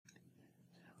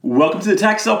Welcome to the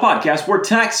Tax Sale Podcast, where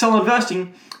tax sale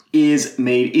investing is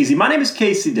made easy. My name is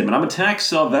Casey Dimon. I'm a tax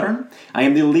sale veteran. I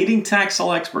am the leading tax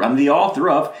sale expert. I'm the author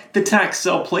of the Tax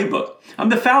Sale Playbook. I'm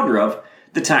the founder of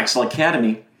the Tax Sale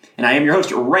Academy, and I am your host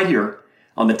right here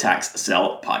on the Tax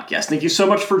Sale Podcast. Thank you so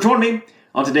much for joining me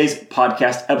on today's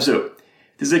podcast episode.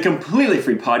 This is a completely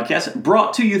free podcast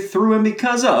brought to you through and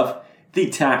because of the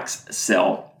Tax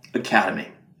Sale Academy.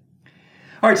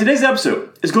 All right, today's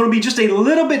episode is going to be just a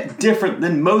little bit different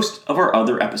than most of our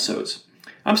other episodes.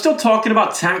 I'm still talking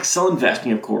about tax sale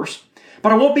investing, of course,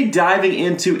 but I won't be diving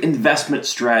into investment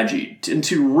strategy,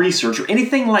 into research, or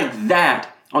anything like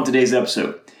that on today's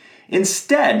episode.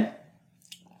 Instead,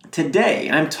 today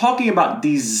I'm talking about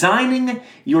designing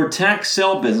your tax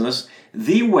sale business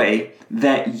the way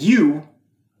that you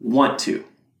want to.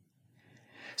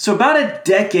 So about a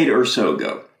decade or so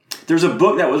ago, there's a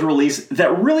book that was released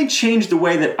that really changed the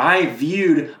way that I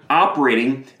viewed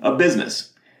operating a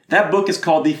business. That book is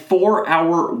called The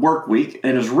 4-Hour Workweek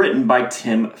and is written by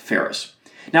Tim Ferriss.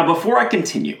 Now, before I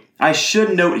continue, I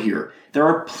should note here, there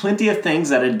are plenty of things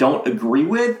that I don't agree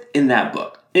with in that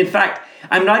book. In fact,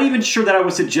 I'm not even sure that I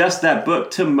would suggest that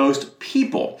book to most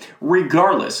people.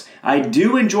 Regardless, I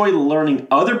do enjoy learning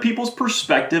other people's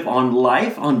perspective on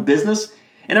life, on business,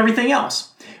 and everything else.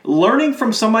 Learning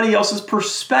from somebody else's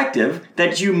perspective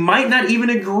that you might not even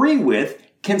agree with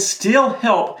can still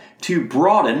help to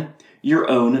broaden your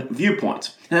own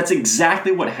viewpoints. And that's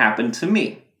exactly what happened to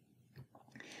me.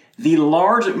 The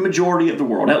large majority of the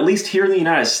world, at least here in the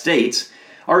United States,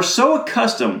 are so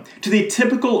accustomed to the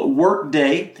typical work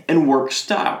day and work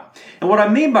style. And what I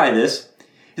mean by this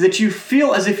is that you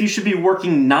feel as if you should be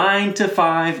working 9 to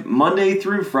 5, Monday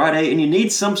through Friday, and you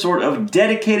need some sort of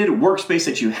dedicated workspace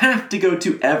that you have to go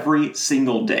to every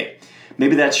single day.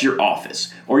 Maybe that's your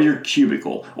office, or your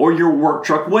cubicle, or your work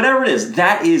truck, whatever it is.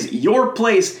 That is your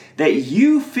place that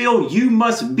you feel you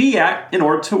must be at in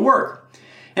order to work.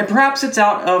 And perhaps it's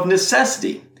out of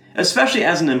necessity. Especially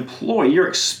as an employee, you're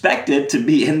expected to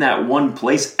be in that one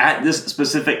place at this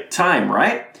specific time,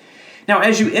 right? Now,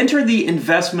 as you enter the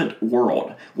investment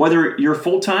world, whether you're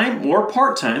full-time or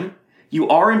part-time, you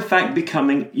are in fact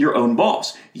becoming your own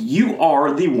boss. You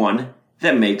are the one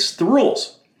that makes the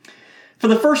rules. For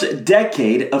the first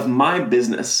decade of my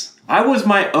business, I was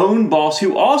my own boss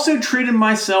who also treated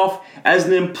myself as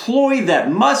an employee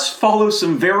that must follow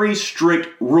some very strict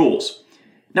rules.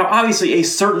 Now, obviously, a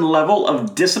certain level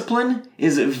of discipline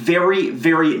is very,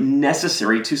 very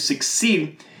necessary to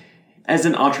succeed as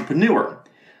an entrepreneur.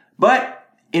 But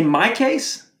in my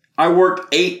case, I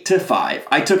worked 8 to 5.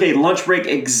 I took a lunch break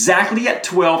exactly at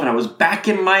 12, and I was back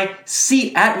in my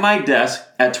seat at my desk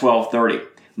at 12:30,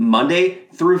 Monday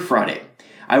through Friday.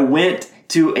 I went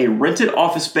to a rented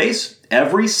office space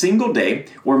every single day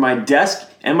where my desk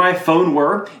and my phone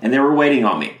were, and they were waiting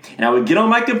on me. And I would get on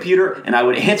my computer, and I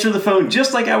would answer the phone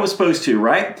just like I was supposed to,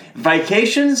 right?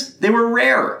 Vacations, they were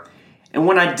rare. And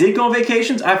when I did go on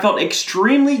vacations, I felt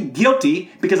extremely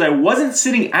guilty because I wasn't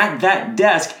sitting at that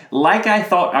desk like I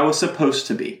thought I was supposed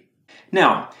to be.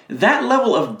 Now, that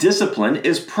level of discipline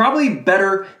is probably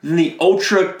better than the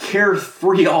ultra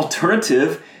carefree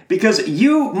alternative because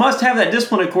you must have that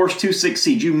discipline, of course, to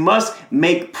succeed. You must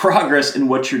make progress in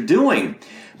what you're doing.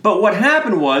 But what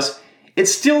happened was, it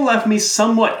still left me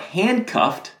somewhat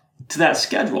handcuffed to that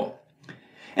schedule.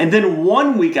 And then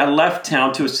one week I left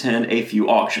town to attend a few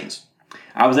auctions.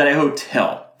 I was at a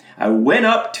hotel. I went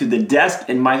up to the desk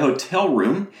in my hotel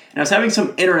room and I was having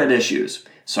some internet issues.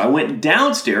 So I went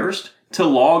downstairs to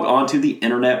log onto the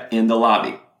internet in the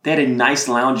lobby. They had a nice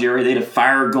lounge area. They had a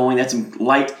fire going. They had some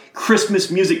light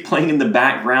Christmas music playing in the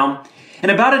background.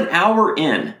 And about an hour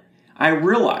in, I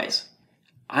realized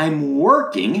I'm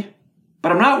working,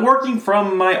 but I'm not working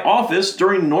from my office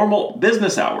during normal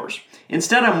business hours.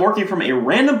 Instead, I'm working from a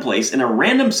random place in a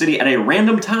random city at a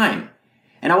random time.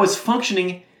 And I was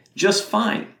functioning just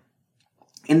fine.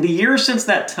 In the years since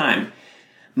that time,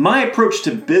 my approach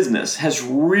to business has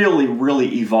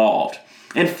really evolved.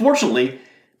 And fortunately,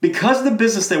 because of the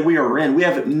business that we are in, we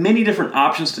have many different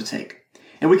options to take.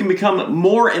 And we can become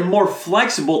more and more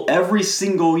flexible every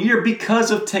single year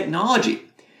because of technology.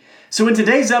 So in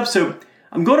today's episode,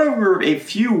 I'm going over a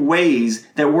few ways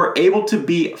that we're able to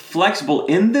be flexible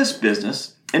in this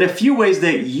business and a few ways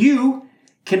that you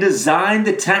can design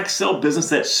the tax sale business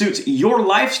that suits your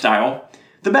lifestyle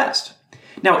the best.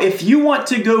 Now, if you want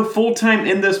to go full-time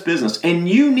in this business and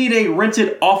you need a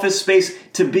rented office space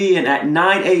to be in at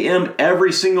 9 a.m.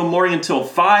 every single morning until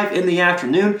 5 in the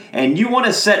afternoon, and you want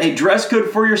to set a dress code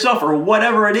for yourself or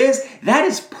whatever it is, that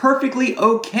is perfectly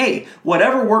okay.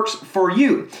 Whatever works for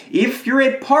you. If you're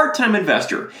a part-time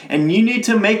investor and you need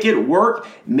to make it work,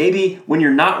 maybe when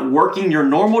you're not working your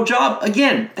normal job,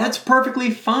 again, that's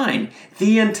perfectly fine.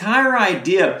 The entire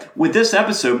idea with this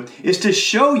episode is to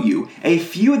show you a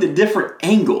few of the different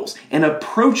angles and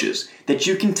approaches that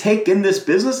you can take in this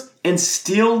business and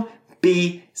still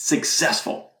be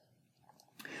successful.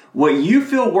 What you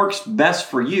feel works best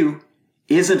for you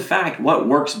is in fact what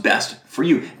works best for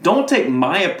you. Don't take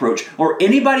my approach or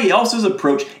anybody else's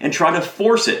approach and try to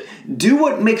force it. Do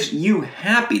what makes you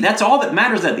happy. That's all that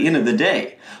matters at the end of the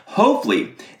day.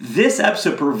 Hopefully, this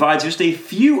episode provides just a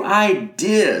few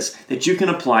ideas that you can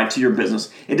apply to your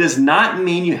business. It does not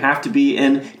mean you have to be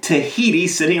in Tahiti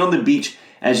sitting on the beach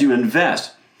as you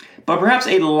invest, but perhaps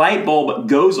a light bulb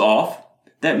goes off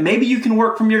that maybe you can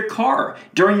work from your car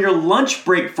during your lunch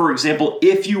break, for example,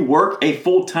 if you work a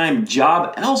full-time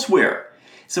job elsewhere.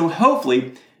 So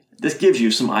hopefully, this gives you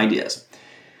some ideas.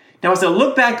 Now, as I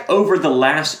look back over the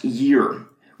last year,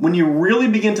 when you really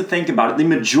begin to think about it, the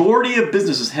majority of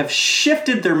businesses have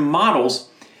shifted their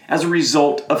models as a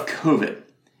result of COVID.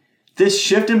 This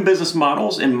shift in business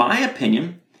models, in my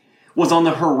opinion, was on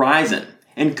the horizon,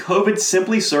 and COVID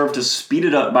simply served to speed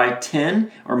it up by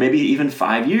 10 or maybe even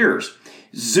 5 years.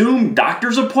 Zoom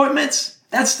doctor's appointments?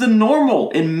 That's the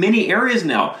normal in many areas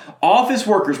now. Office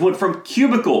workers went from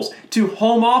cubicles to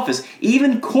home office.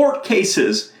 Even court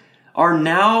cases are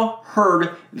now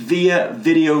heard via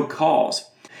video calls.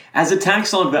 As a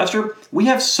tax-sale investor, we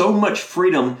have so much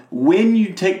freedom when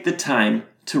you take the time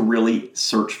to really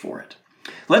search for it.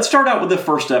 Let's start out with the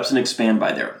first steps and expand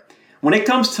by there. When it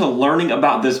comes to learning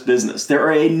about this business, there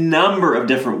are a number of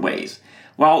different ways.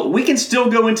 While we can still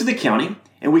go into the county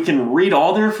and we can read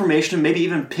all their information and maybe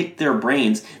even pick their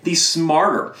brains, the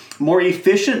smarter, more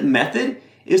efficient method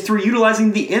is through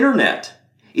utilizing the internet.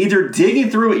 Either digging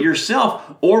through it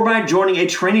yourself or by joining a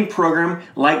training program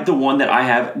like the one that I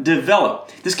have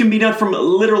developed. This can be done from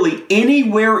literally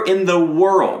anywhere in the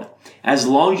world as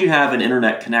long as you have an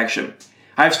internet connection.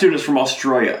 I have students from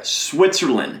Australia,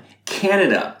 Switzerland,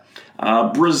 Canada,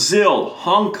 Brazil,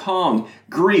 Hong Kong,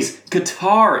 Greece,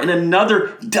 Qatar, and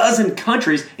another dozen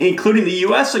countries, including the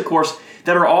US, of course,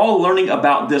 that are all learning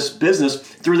about this business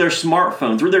through their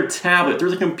smartphone, through their tablet, through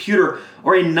the computer,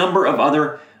 or a number of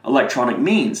other electronic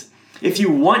means. If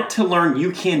you want to learn,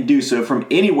 you can do so from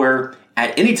anywhere,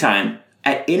 at any time,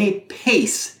 at any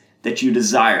pace that you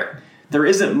desire. There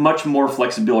isn't much more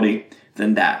flexibility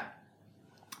than that.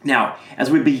 Now,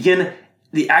 as we begin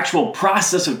the actual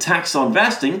process of tax-sale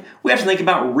investing, we have to think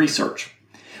about research.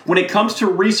 When it comes to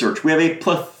research, we have a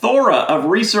plethora of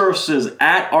resources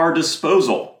at our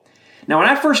disposal. Now, when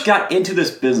I first got into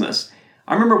this business,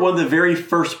 I remember one of the very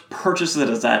first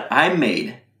purchases that I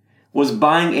made was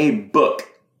buying a book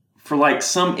for like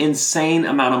some insane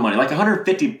amount of money, like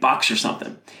 $150 or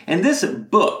something. And this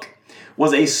book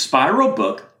was a spiral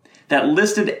book that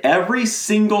listed every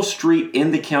single street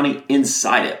in the county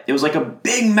inside it. It was like a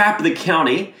big map of the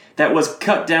county that was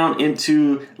cut down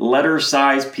into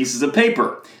letter-sized pieces of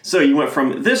paper. So you went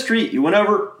from this street, you went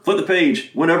over, flipped the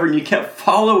page, went over, and you kept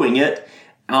following it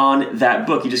on that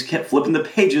book. You just kept flipping the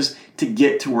pages to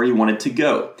get to where you wanted to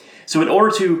go. So in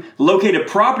order to locate a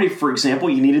property, for example,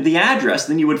 you needed the address.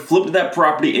 Then you would flip to that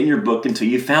property in your book until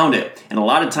you found it. And a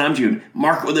lot of times you'd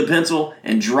mark it with a pencil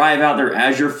and drive out there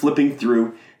as you're flipping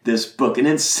through this book. An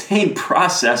insane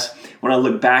process when I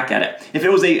look back at it. If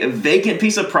it was a vacant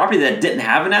piece of property that didn't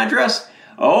have an address,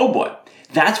 oh boy,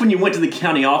 that's when you went to the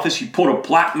county office, you pulled a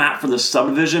plat map for the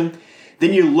subdivision,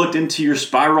 then you looked into your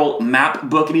spiral map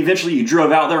book, and eventually you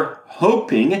drove out there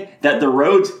hoping that the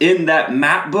roads in that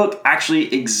map book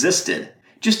actually existed.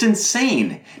 Just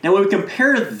insane. Now, when we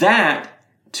compare that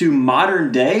to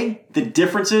modern day, the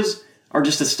differences are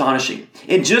just astonishing.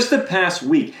 In just the past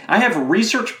week, I have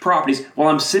researched properties while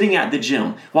I'm sitting at the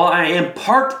gym, while I am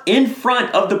parked in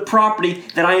front of the property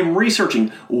that I am researching,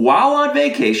 while on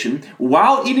vacation,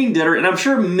 while eating dinner, and I'm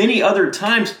sure many other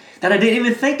times that I didn't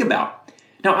even think about.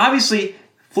 Now, obviously,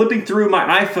 flipping through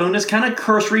my iPhone is kind of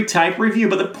cursory type review,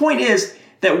 but the point is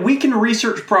that we can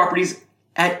research properties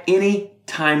at any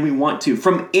time we want to,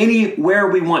 from anywhere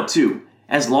we want to,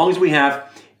 as long as we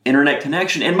have internet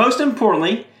connection, and most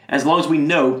importantly, as long as we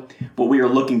know what we are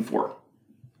looking for.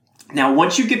 Now,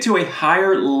 once you get to a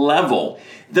higher level,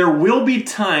 there will be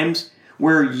times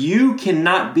where you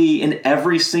cannot be in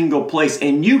every single place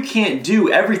and you can't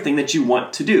do everything that you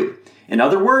want to do. In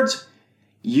other words,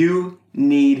 you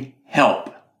need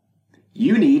help.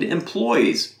 You need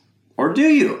employees, or do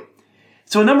you?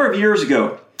 So a number of years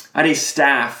ago, I had a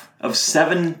staff of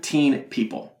 17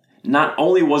 people. Not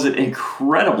only was it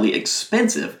incredibly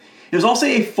expensive, it was also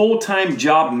a full-time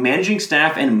job managing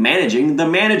staff and managing the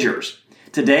managers.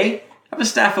 Today, I have a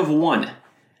staff of 1,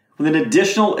 with an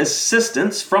additional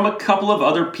assistance from a couple of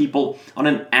other people on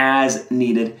an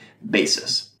as-needed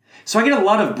basis. So I get a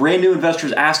lot of brand new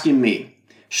investors asking me,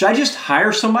 should I just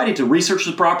hire somebody to research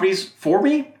the properties for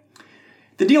me?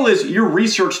 The deal is your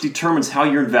research determines how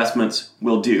your investments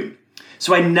will do.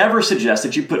 So I never suggest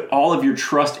that you put all of your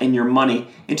trust and your money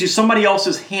into somebody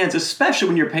else's hands, especially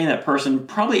when you're paying that person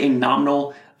probably a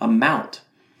nominal amount.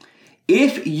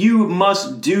 If you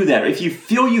must do that, if you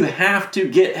feel you have to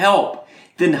get help,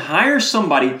 then hire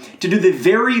somebody to do the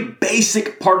very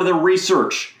basic part of the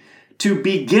research, to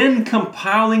begin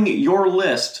compiling your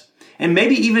list, and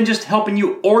maybe even just helping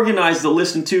you organize the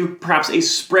list into perhaps a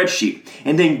spreadsheet,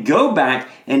 and then go back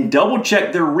and double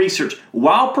check their research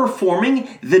while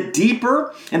performing the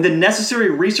deeper and the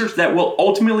necessary research that will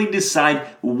ultimately decide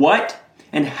what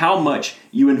and how much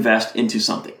you invest into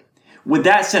something. With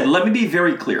that said, let me be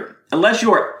very clear. Unless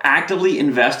you are actively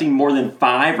investing more than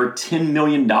 $5 or $10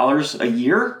 million a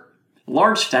year,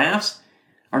 large staffs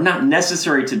are not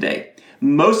necessary today,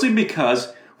 mostly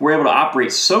because we're able to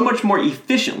operate so much more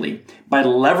efficiently by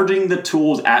leveraging the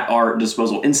tools at our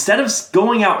disposal. Instead of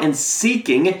going out and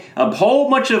seeking a whole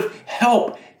bunch of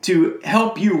help to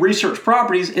help you research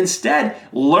properties, instead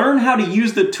learn how to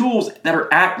use the tools that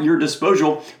are at your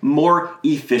disposal more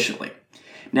efficiently.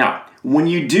 Now, when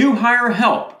you do hire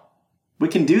help, we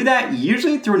can do that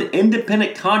usually through an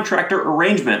independent contractor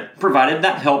arrangement, provided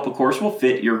that help, of course, will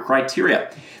fit your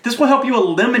criteria. This will help you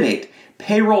eliminate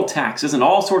payroll taxes and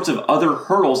all sorts of other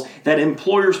hurdles that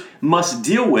employers must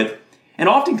deal with, and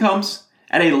often comes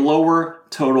at a lower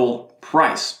total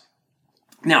price.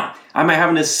 Now, I might have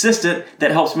an assistant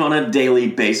that helps me on a daily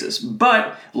basis,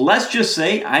 but let's just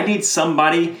say I need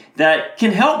somebody that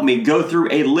can help me go through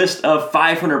a list of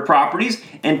 500 properties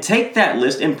and take that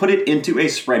list and put it into a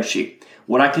spreadsheet.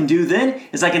 What I can do then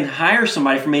is I can hire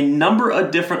somebody from a number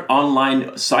of different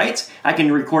online sites. I can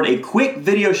record a quick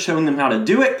video showing them how to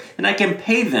do it, and I can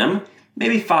pay them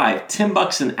maybe $5,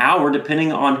 $10 an hour,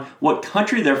 depending on what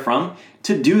country they're from,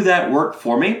 to do that work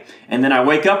for me. And then I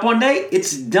wake up one day,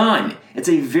 it's done. It's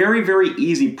a very, very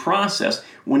easy process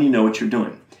when you know what you're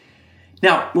doing.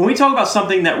 Now, when we talk about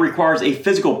something that requires a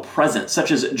physical presence,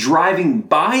 such as driving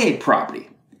by a property,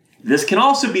 this can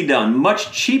also be done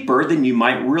much cheaper than you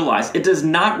might realize. It does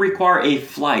not require a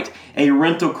flight, a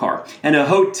rental car, and a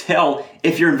hotel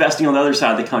if you're investing on the other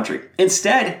side of the country.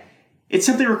 Instead, it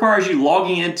simply requires you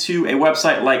logging into a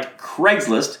website like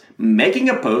Craigslist, making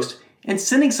a post, and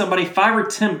sending somebody $5 or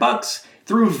 $10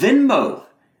 through Venmo.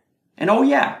 And oh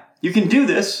yeah, you can do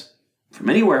this from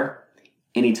anywhere,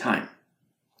 anytime.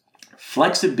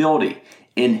 Flexibility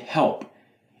in help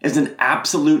is an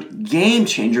absolute game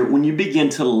changer when you begin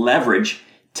to leverage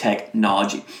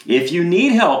technology. If you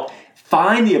need help,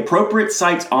 find the appropriate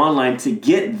sites online to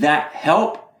get that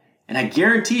help, and I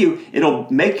guarantee you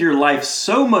it'll make your life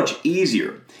so much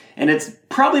easier. And it's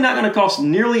probably not going to cost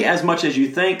nearly as much as you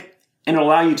think, and it'll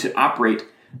allow you to operate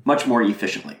much more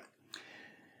efficiently.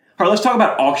 All right, let's talk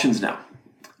about auctions now.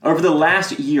 Over the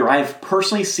last year, I have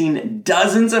personally seen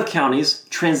dozens of counties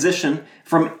transition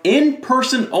from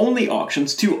in-person only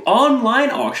auctions to online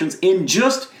auctions in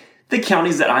just the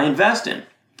counties that I invest in.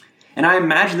 And I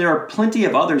imagine there are plenty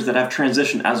of others that have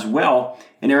transitioned as well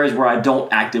in areas where I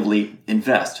don't actively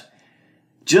invest.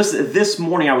 Just this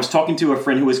morning, I was talking to a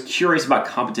friend who was curious about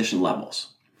competition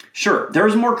levels. Sure,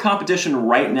 there's more competition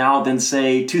right now than,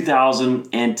 say,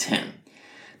 2010.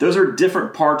 Those are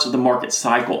different parts of the market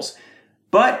cycles.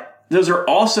 But those are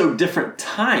also different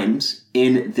times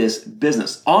in this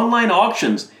business. Online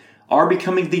auctions are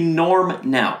becoming the norm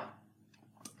now.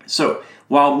 So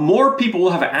while more people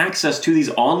will have access to these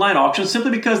online auctions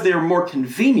simply because they are more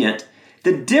convenient,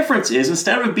 the difference is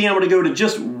instead of being able to go to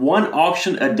just one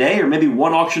auction a day or maybe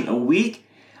one auction a week,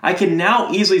 I can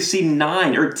now easily see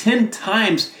 9 or 10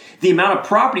 times the amount of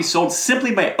property sold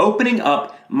simply by opening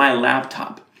up my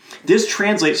laptop. This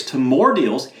translates to more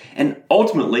deals and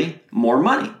ultimately more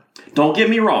money. Don't get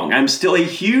me wrong, I'm still a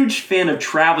huge fan of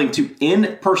traveling to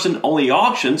in-person only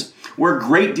auctions where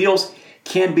great deals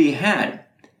can be had.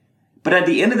 But at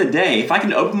the end of the day, if I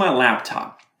can open my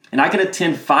laptop and I can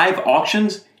attend 5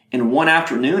 auctions in one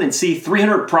afternoon and see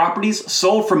 300 properties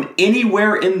sold from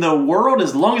anywhere in the world,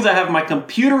 as long as I have my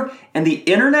computer and the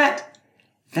internet,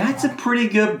 that's a pretty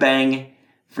good bang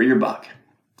for your buck.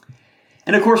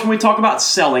 And of course, when we talk about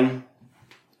selling,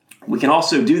 We can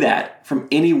also do that from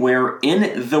anywhere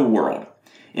in the world.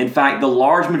 In fact, the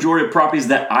large majority of properties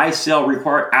that I sell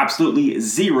require absolutely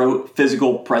zero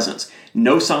physical presence.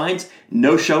 No signs,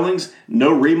 no showings,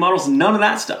 no remodels, none of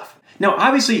that stuff. Now,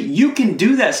 obviously, you can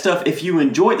do that stuff if you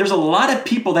enjoy it. There's a lot of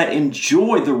people that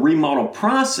enjoy the remodel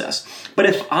process. But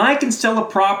if I can sell a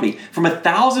property from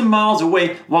 1,000 miles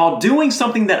away while doing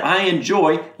something that I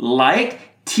enjoy, like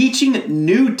teaching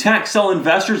new tax sale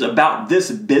investors about this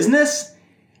business,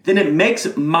 then it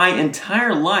makes my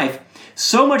entire life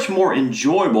so much more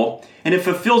enjoyable, and it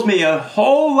fulfills me a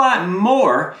whole lot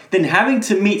more than having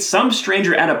to meet some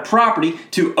stranger at a property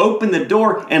to open the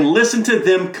door and listen to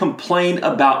them complain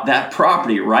about that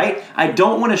property, right? I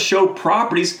don't want to show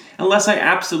properties unless I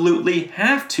absolutely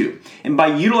have to. And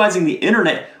by utilizing the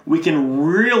internet, we can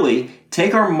really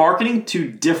take our marketing to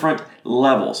different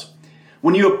levels.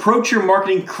 When you approach your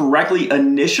marketing correctly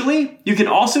initially, you can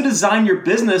also design your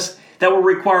business that will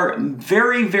require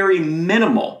very, very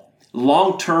minimal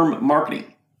long-term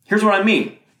marketing. Here's what I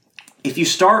mean. If you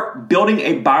start building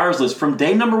a buyer's list from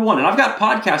day number one, and I've got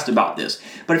podcasts about this,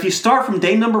 but if you start from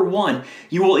day number one,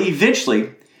 you will eventually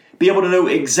be able to know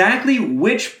exactly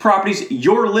which properties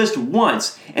your list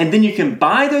wants, and then you can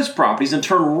buy those properties and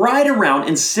turn right around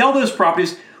and sell those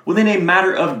properties within a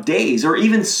matter of days or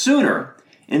even sooner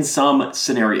in some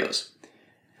scenarios.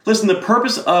 Listen, the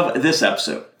purpose of this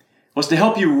episode was to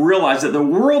help you realize that the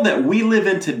world that we live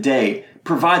in today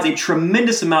provides a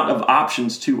tremendous amount of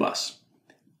options to us.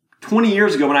 20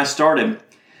 years ago when I started,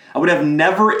 I would have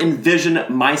never envisioned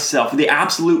myself with the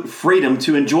absolute freedom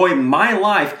to enjoy my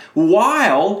life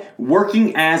while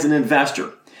working as an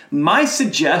investor. My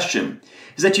suggestion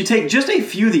is that you take just a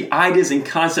few of the ideas and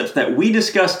concepts that we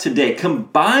discussed today,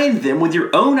 combine them with your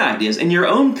own ideas and your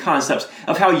own concepts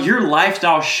of how your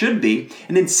lifestyle should be,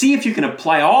 and then see if you can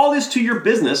apply all this to your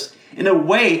business in a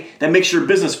way that makes your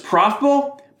business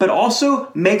profitable, but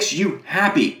also makes you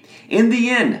happy. In the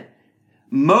end,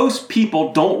 most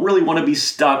people don't really want to be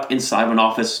stuck inside of an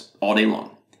office all day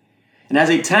long. And as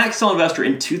a tax sale investor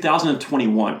in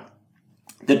 2021,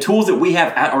 the tools that we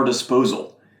have at our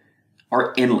disposal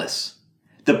are endless.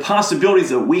 The possibilities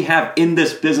that we have in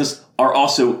this business are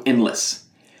also endless.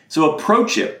 So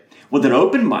approach it with an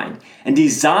open mind and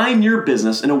design your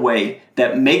business in a way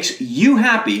that makes you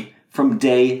happy from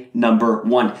day number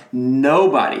one.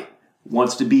 Nobody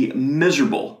wants to be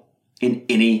miserable in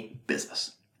any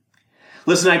business.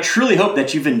 Listen, I truly hope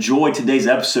that you've enjoyed today's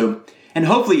episode, and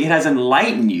hopefully it has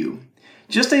enlightened you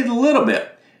just a little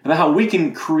bit about how we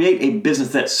can create a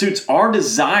business that suits our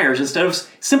desires instead of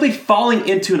simply falling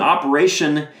into an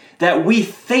operation that we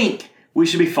think we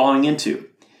should be falling into.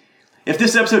 If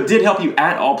this episode did help you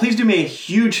at all, please do me a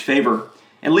huge favor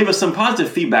and leave us some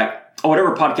positive feedback on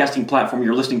whatever podcasting platform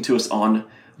you're listening to us on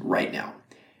right now.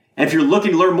 And if you're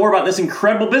looking to learn more about this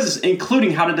incredible business,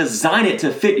 including how to design it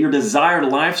to fit your desired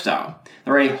lifestyle,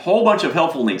 there are a whole bunch of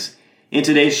helpful links in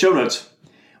today's show notes.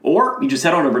 Or you just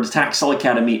head on over to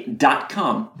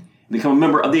taxsaleacademy.com and become a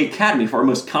member of the Academy for our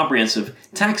most comprehensive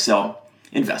tax sale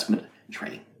investment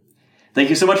training. Thank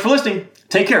you so much for listening.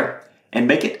 Take care and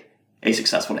make it a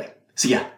successful day. See ya.